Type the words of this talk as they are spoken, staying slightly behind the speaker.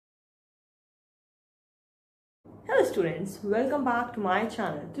Hello students, welcome back to my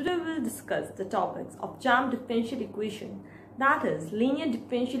channel. Today we will discuss the topics of JAM differential equation, that is linear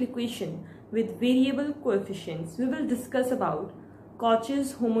differential equation with variable coefficients. We will discuss about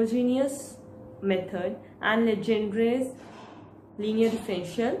Cauchy's homogeneous method and Legendre's linear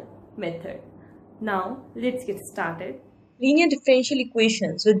differential method. Now let's get started. Linear differential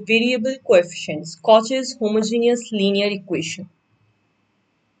equations with variable coefficients, Cauchy's homogeneous linear equation.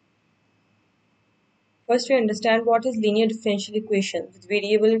 First, we understand what is linear differential equation with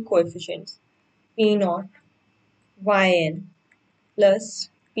variable coefficients. P naught yn plus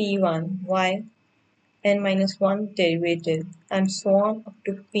P1 yn minus 1 derivative and so on up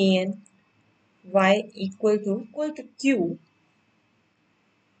to Pn y equal to Q,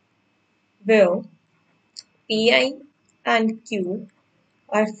 where Pi and Q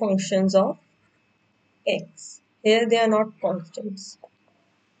are functions of x. Here they are not constants.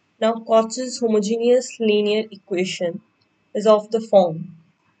 Now Cauchy's homogeneous linear equation is of the form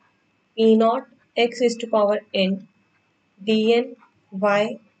P naught x is to power n dn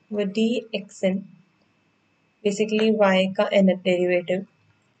y with dxn, basically y का nth derivative,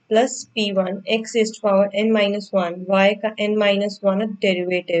 plus p1 x is to power n minus 1 y का n minus 1th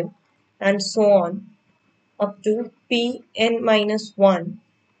derivative and so on up to pn minus 1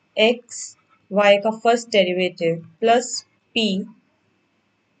 x y का first derivative plus p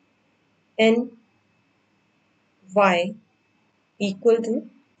n y equal to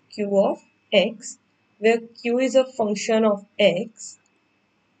q of x, where q is a function of x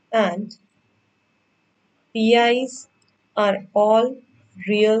and pi's are all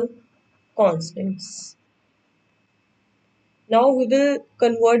real constants. Now we will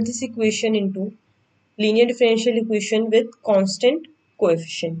convert this equation into linear differential equation with constant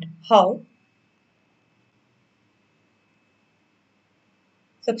coefficient. How?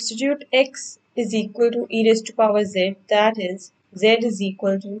 Substitute x is equal to e raised to power z, that is z is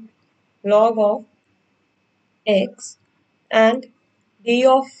equal to log of x and d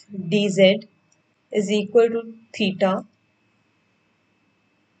of dz is equal to theta,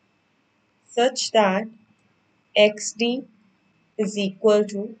 such that xd is equal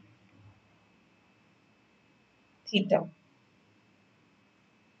to theta.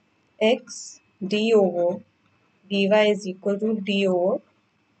 X d over dy is equal to d over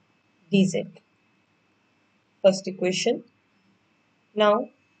dz. First equation. Now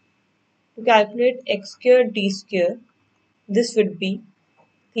to calculate x square d square, this would be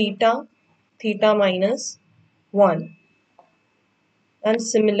theta minus 1, and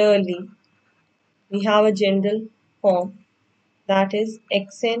similarly we have a general form, that is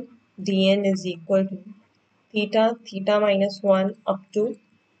xn dn is equal to theta minus 1 up to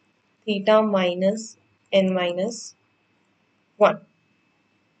theta minus n minus 1.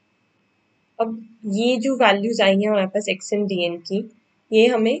 अब ये जो values आई हैं हमारे पास xn dn की, ये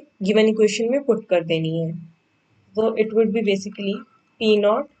हमें given equation में put कर देनी है. तो it would be basically p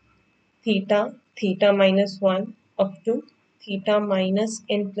not theta minus 1 up to theta minus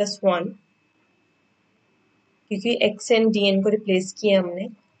n plus 1, क्योंकि xn dn को रिप्लेस किया हमने,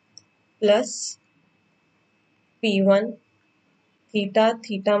 plus p1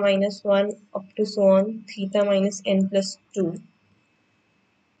 theta minus 1 up to so on theta minus n plus 2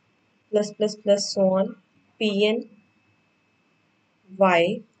 plus so on pn y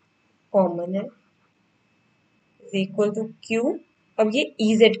common है is equal to q. अब ये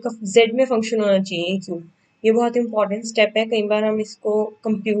ez का z में function होना चाहिए q. ये बहुत इंपॉर्टेंट स्टेप है, कई बार हम इसको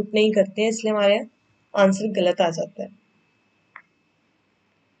कंप्यूट नहीं करते हैं, इसलिए हमारे आंसर गलत आ जाता है.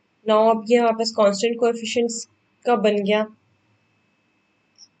 नाउ अब ये हमारे पास कांस्टेंट कोएफिशिएंट्स का बन गया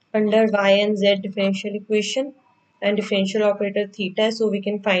under y and z differential equation and differential operator theta, so we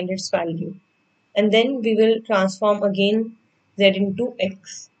can find its value and then we will transform again z into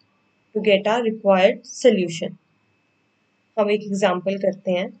x to get our required solution. हम एक example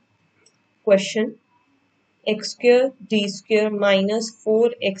करते हैं. Question x square d square minus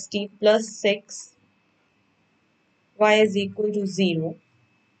 4xd plus 6 y is equal to 0.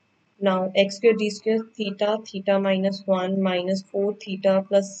 Now x square d square theta minus 1 minus 4 theta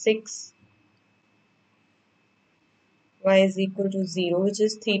plus 6 y is equal to 0, which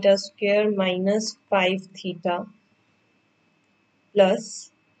is theta square minus 5 theta plus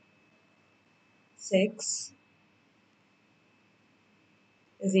 6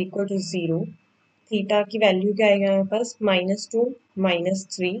 is equal to 0. Theta की value क्या आएगा हमारे पास -2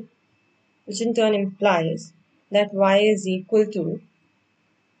 -3, which in turn implies that y is equal to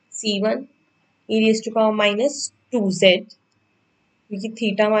c1 e raised to power minus 2z, क्योंकि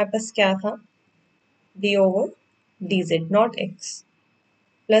theta हमारे पास क्या था d over dz not x,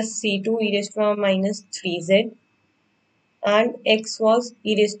 plus c2 e raised to power minus 3z and x was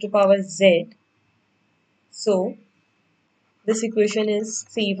e raised to power z. So this equation is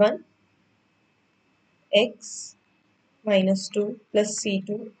c1 x minus 2 plus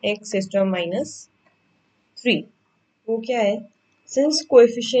c2 x raised to power minus 3. वो क्या है, since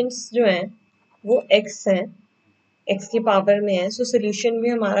coefficients जो हैं वो x हैं, x की power में है, सो सोल्यूशन भी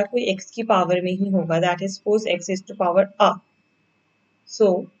हमारा कोई x की पावर में ही होगा, that is suppose x is to power r. So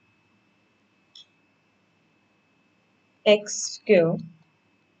x square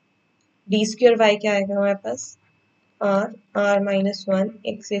d square y क्या आएगा हमारे पास, r minus 1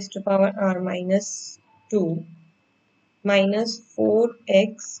 x is to power r minus 2 minus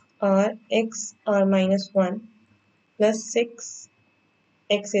 4x r minus 1 plus 6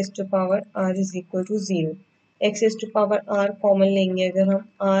 x is to power r is equal to 0. x is to power r common लेंगे अगर हम,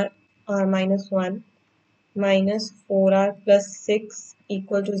 r minus 1 minus 4r plus 6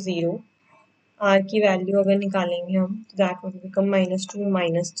 equal to 0. r की value अगर निकालेंगे हम, that would become minus 2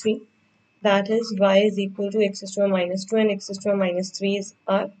 minus 3. That is y is equal to x is to power minus 2 and x is to power minus 3 is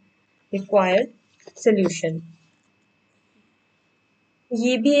our required solution.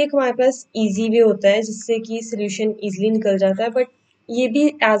 ये भी एक हमारे पास easy way होता है जिससे कि सोल्यूशन इजीली निकल जाता है, बट ये भी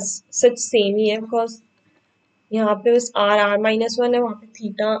एज सच सेम ही है, बिकॉज यहाँ पे बस r माइनस 1 है, वहाँ पे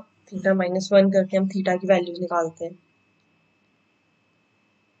थीटा माइनस 1 करके हम थीटा की वैल्यूज निकालते हैं.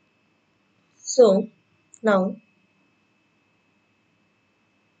 So now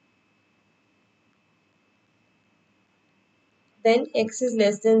then x is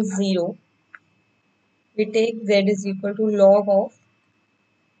less than 0, we take z is equal to log of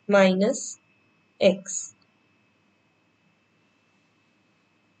minus x.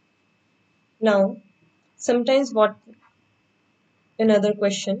 Now sometimes what, another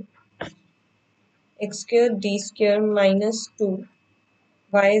question, x square d square minus 2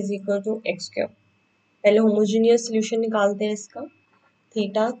 y is equal to x square. पहले homogeneous solution निकालते हैं इसका,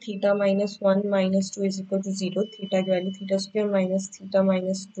 theta minus 1 minus 2 is equal to 0, theta की value theta square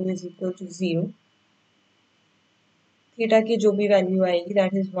minus 2 is equal to 0. Theta की जो भी value आएगी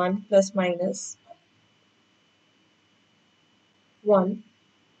that is 1 plus minus 1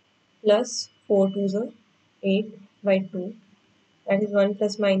 plus 4 to ज़ 8 by 2, that is 1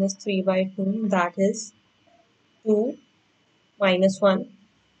 plus minus 3 by 2, that is 2 minus 1.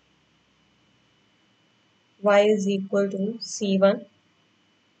 y is equal to c1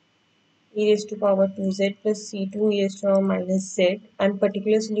 e raised to power 2z plus c2 e raised to power minus z. And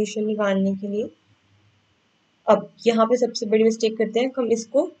particular solution निकालने के लिए अब यहाँ पे सबसे बड़ी mistake करते हैं हम,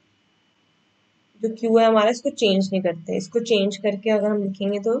 इसको जो q है हमारा इसको चेंज नहीं करते, इसको चेंज करके अगर हम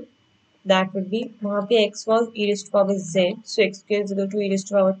लिखेंगे तो दैट वुड बी, वहाँ पे x was e raised to power z, so x square is equal to e raised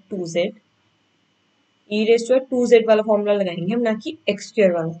to power 2z. e raised to power 2z वाला फॉर्मूला लगाएंगे हम, ना कि x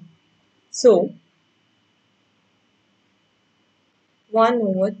square वाला. सो 1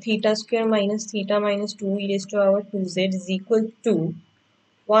 over theta square minus theta minus 2 e raised to power 2z is equal to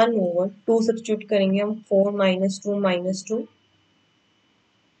 1 over 2 substitute करेंगे हम, 4 minus 2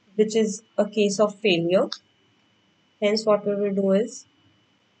 which is a case of failure. Hence what we will do is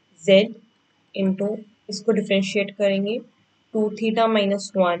z into, इसको differentiate करेंगे, 2 theta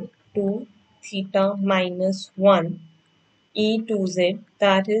minus 1 2 theta minus 1 e 2z,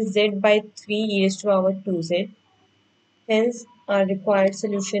 that is z by 3 e raised to power 2z. Hence our required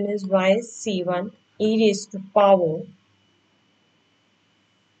solution is y c1 e raised to power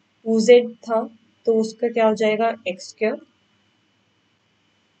 2z था तो उसका क्या हो जाएगा x square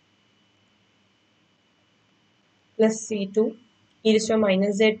plus c2 e raised to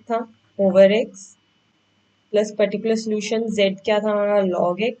minus z था over x plus particular solution z क्या था हमारा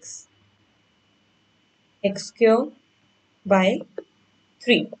log x square by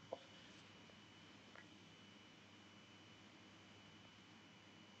 3.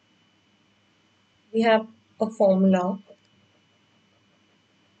 We have a formula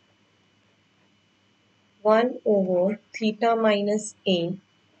 1 over theta minus a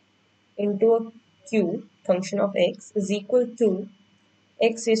into a q function of x is equal to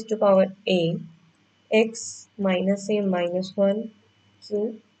x raised to power a x minus a minus 1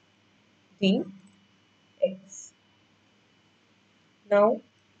 q dx. Now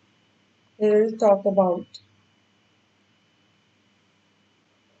we will talk about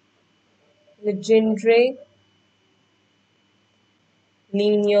legendre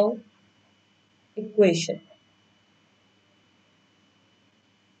linear equation.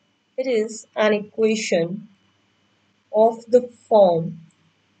 It is an equation of the form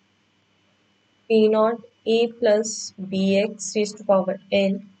p naught a plus bx raised to power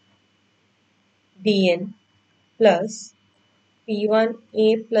n dn plus p1 a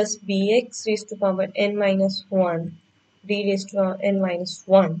plus bx raised to power n minus 1 d raised to power n minus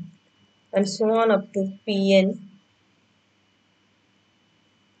 1 and so on up to Pn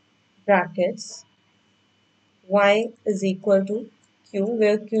brackets y is equal to q,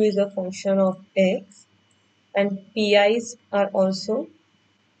 where q is a function of x and pi's are also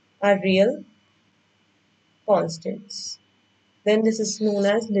are real constants. Then this is known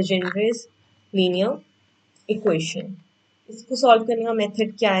as Legendre's linear equation. इसको solve करने का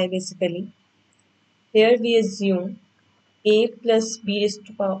method क्या है basically? Here we assume a plus b raised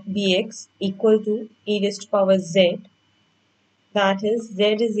to power bx equal to e raised to power z. That is,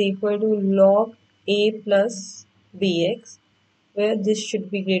 z is equal to log a plus bx, where this should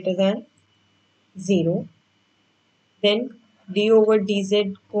be greater than 0. Then d over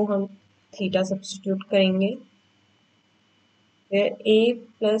dz को हम theta substitute करेंगे, where a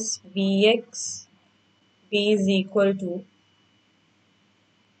plus bx b is equal to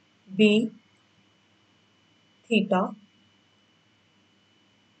b theta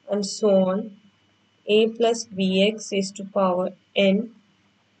and so on. A plus bx raised to power n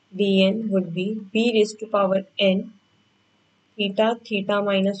dn would be b raised to power n theta theta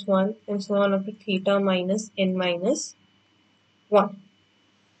minus 1 and so on up to theta minus n minus 1.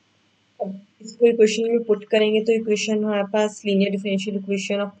 अब इसको equation में put करेंगे तो equation हमारे पास linear differential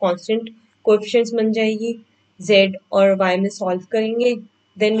equation of constant coefficients बन जाएगी. z और y में सॉल्व करेंगे,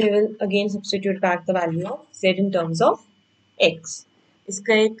 then we will again substitute back the value of z in terms of x.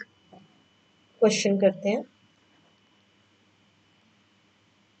 इसका एक क्वेश्चन करते हैं.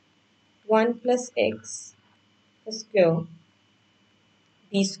 1 plus x square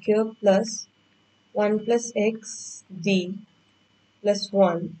d square plus 1 plus x d plus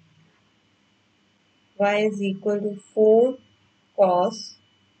 1 y is equal to 4 cos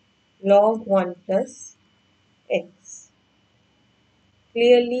log 1 plus x.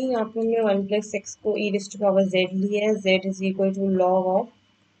 Clearly यहाँ पे हमने 1 plus x को e raised to power z लिया है. z is equal to log of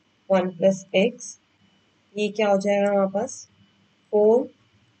 1 plus x. ये क्या हो जाएगा हमारे पास 4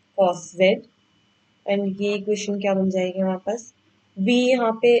 cos z एंड ये इक्वेशन क्या बन जाएगी हमारे पास. v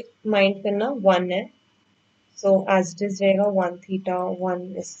यहाँ पे माइंड करना 1 है, सो एज इट इज रहेगा 1 थीटा 1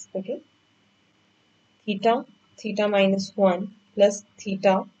 इस okay theta theta minus 1 plus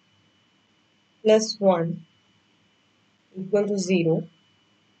theta plus 1 equal to 0.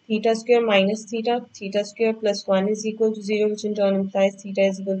 Theta square minus theta, theta square plus 1 is equal to 0, which in turn implies theta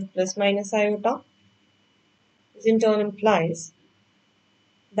is equal to plus minus iota. This in turn implies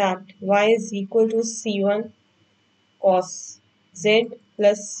that y is equal to c1 cos z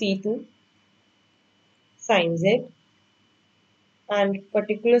plus c2 sin z. And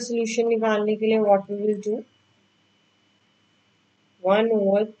particular solution निकालने के लिए what we will do, 1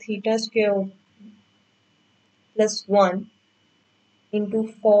 over theta square plus 1 into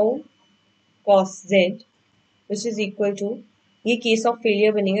 4 cos z which is equal to, ये case of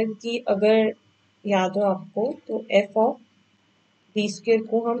failure बनेगा क्योंकि अगर याद हो आपको तो f ऑफ d स्क्वेयर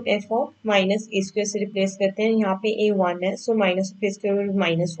को हम f of minus a square से रिप्लेस करते हैं. यहाँ पे a 1 है, so minus of a square will be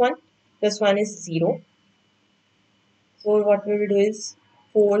minus 1 plus 1 is 0. So what we will do is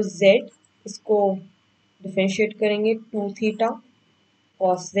 4z, इसको डिफरेंशिएट करेंगे 2 थीटा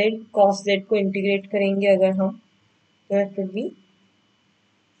cos z को इंटीग्रेट करेंगे अगर हम तो it will be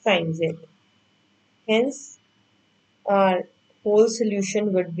sin z. Hence, our whole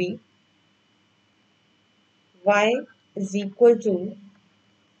solution would be y is equal to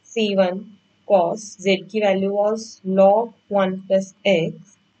c1 cos z की value was log 1 plus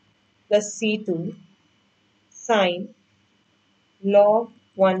x plus c2 sin log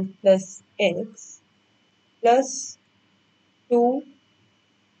 1 plus x plus 2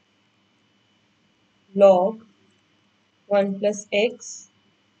 log 1 plus x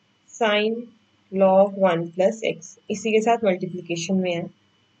sin log 1 plus x. इसी के साथ multiplication में है.